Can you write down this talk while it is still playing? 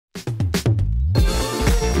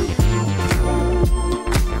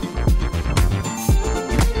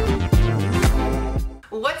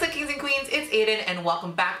and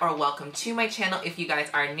welcome back or welcome to my channel if you guys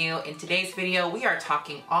are new. In today's video, we are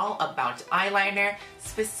talking all about eyeliner,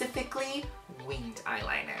 specifically winged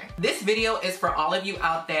eyeliner. This video is for all of you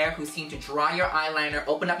out there who seem to draw your eyeliner,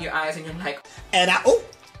 open up your eyes, and you're like,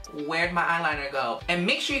 where'd my eyeliner go? And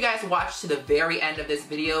make sure you guys watch to the very end of this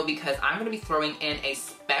video because I'm gonna be throwing in a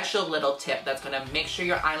special little tip that's gonna make sure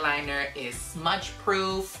your eyeliner is smudge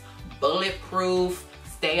proof, bulletproof,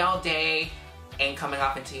 stay all day, ain't coming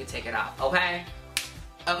off until you take it off, okay?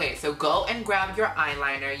 Okay, so go and grab your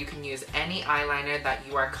eyeliner. You can use any eyeliner that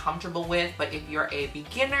you are comfortable with, but if you're a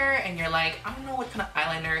beginner and you're like, I don't know what kind of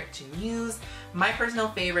eyeliner to use, my personal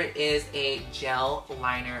favorite is a gel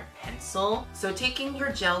liner pencil. So taking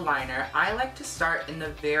your gel liner, I like to start in the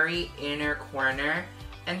very inner corner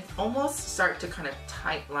and almost start to kind of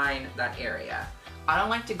tight line that area. I don't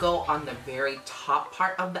like to go on the very top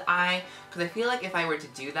part of the eye because I feel like if I were to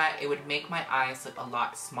do that, it would make my eyes look a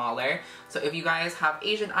lot smaller. So if you guys have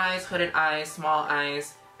Asian eyes, hooded eyes, small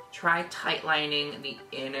eyes, try tight lining the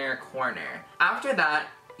inner corner. After that,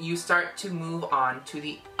 you start to move on to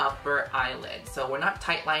the upper eyelid. So we're not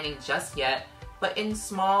tight lining just yet, but in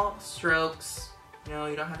small strokes. You know,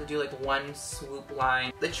 you don't have to do like one swoop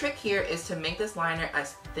line. The trick here is to make this liner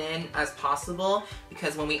as thin as possible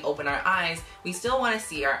because when we open our eyes, we still want to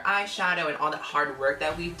see our eyeshadow and all that hard work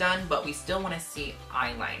that we've done, but we still want to see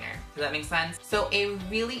eyeliner. Does that make sense? So a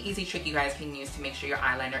really easy trick you guys can use to make sure your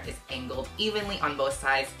eyeliner is angled evenly on both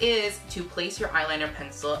sides is to place your eyeliner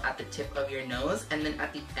pencil at the tip of your nose and then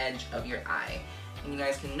at the edge of your eye. And you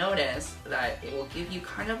guys can notice that it will give you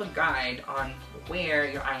kind of a guide on where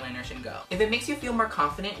your eyeliner should go. If it makes you feel more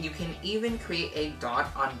confident, you can even create a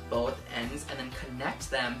dot on both ends and then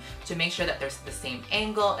connect them to make sure that there's the same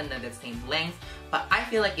angle and then the same length. But I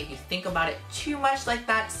feel like if you think about it too much like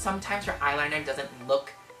that, sometimes your eyeliner doesn't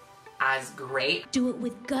look as great. Do it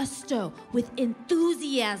with gusto, with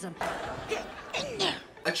enthusiasm.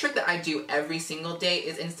 A trick that I do every single day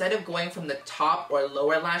is instead of going from the top or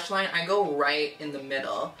lower lash line, I go right in the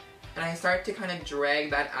middle. And I start to kind of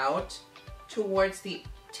drag that out towards the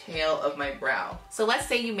tail of my brow. So let's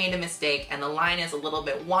say you made a mistake and the line is a little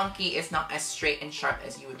bit wonky, it's not as straight and sharp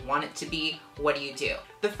as you would want it to be. What do?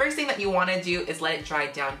 The first thing that you want to do is let it dry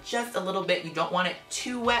down just a little bit. You don't want it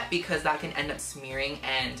too wet because that can end up smearing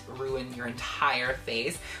and ruin your entire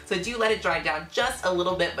face. So do let it dry down just a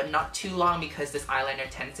little bit, but not too long because this eyeliner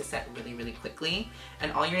tends to set really, really quickly.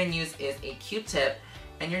 And all you're going to use is a Q-tip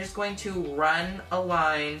and you're just going to run a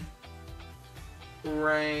line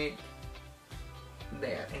right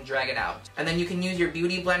there and drag it out. And then you can use your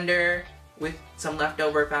beauty blender with some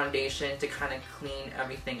leftover foundation to kind of clean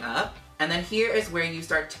everything up. And then here is where you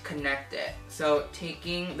start to connect it. So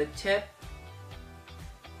taking the tip,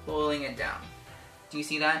 pulling it down. Do you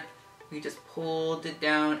see that? We just pulled it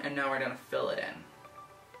down and now we're gonna fill it in.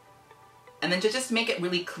 And then to just make it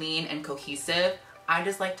really clean and cohesive, I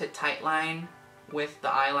just like to tight line with the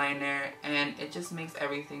eyeliner and it just makes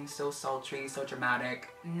everything so sultry, so dramatic.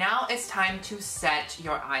 Now it's time to set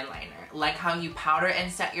your eyeliner. Like how you powder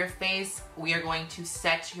and set your face, we are going to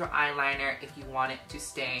set your eyeliner if you want it to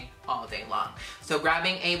stay all day long. So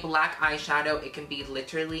grabbing a black eyeshadow, it can be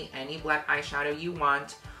literally any black eyeshadow you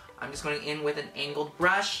want. I'm just going in with an angled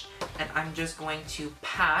brush and I'm just going to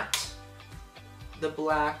pat the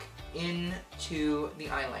black into the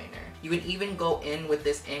eyeliner. You can even go in with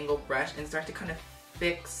this angled brush and start to kind of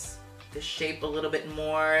fix the shape a little bit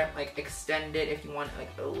more, like extend it if you want it like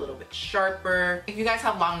a little bit sharper. If you guys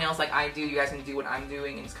have long nails like I do, you guys can do what I'm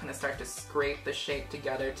doing and just kind of start to scrape the shape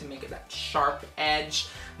together to make it that sharp edge.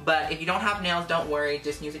 But if you don't have nails, don't worry,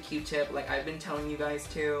 just use a Q-tip like I've been telling you guys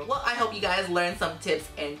to. Well, I hope you guys learned some tips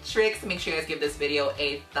and tricks. Make sure you guys give this video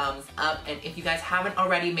a thumbs up. And if you guys haven't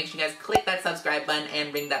already, make sure you guys click that subscribe button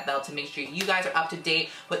and ring that bell to make sure you guys are up to date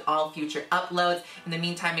with all future uploads. In the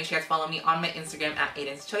meantime, make sure you guys follow me on my Instagram at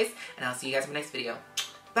AidansChoice. And I'll see you guys in my next video.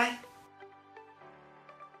 Bye!